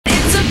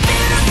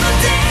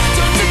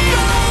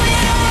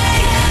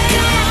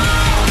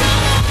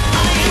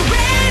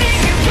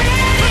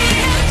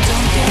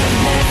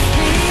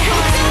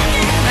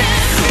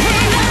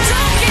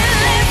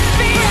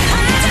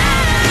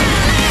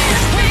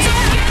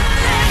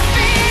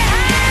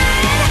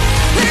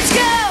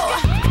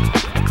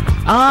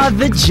have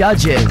the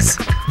judges.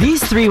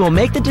 These three will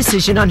make the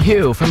decision on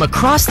who from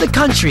across the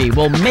country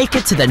will make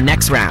it to the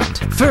next round.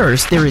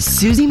 First, there is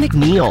Suzie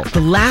McNeil,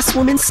 the last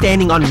woman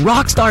standing on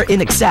Rockstar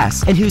in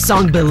Excess, and whose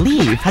song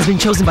Believe has been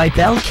chosen by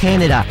Bell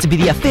Canada to be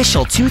the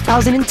official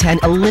 2010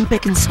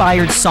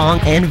 Olympic-inspired song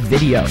and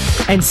video.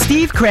 And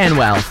Steve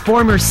Cranwell,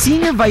 former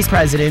Senior Vice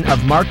President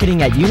of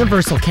Marketing at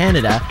Universal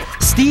Canada.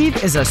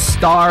 Steve is a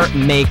star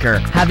maker.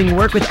 Having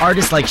worked with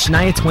artists like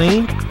Shania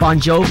Twain, Bon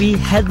Jovi,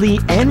 Headley,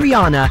 and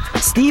Rihanna,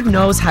 Steve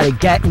knows how to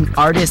get an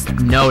artist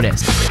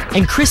noticed.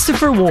 And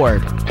Christopher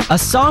Ward, a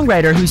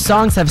songwriter whose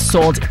songs have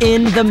sold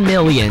in the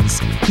millions.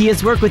 He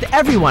has worked with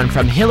everyone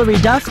from Hilary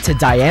Duff to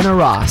Diana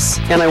Ross.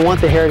 And I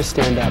want the hair to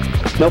stand up.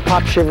 No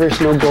pop shivers,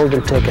 no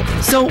golden ticket.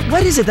 So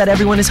what is it that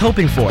everyone is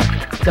hoping for?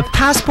 The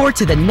passport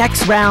to the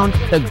next round,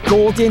 the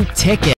golden ticket.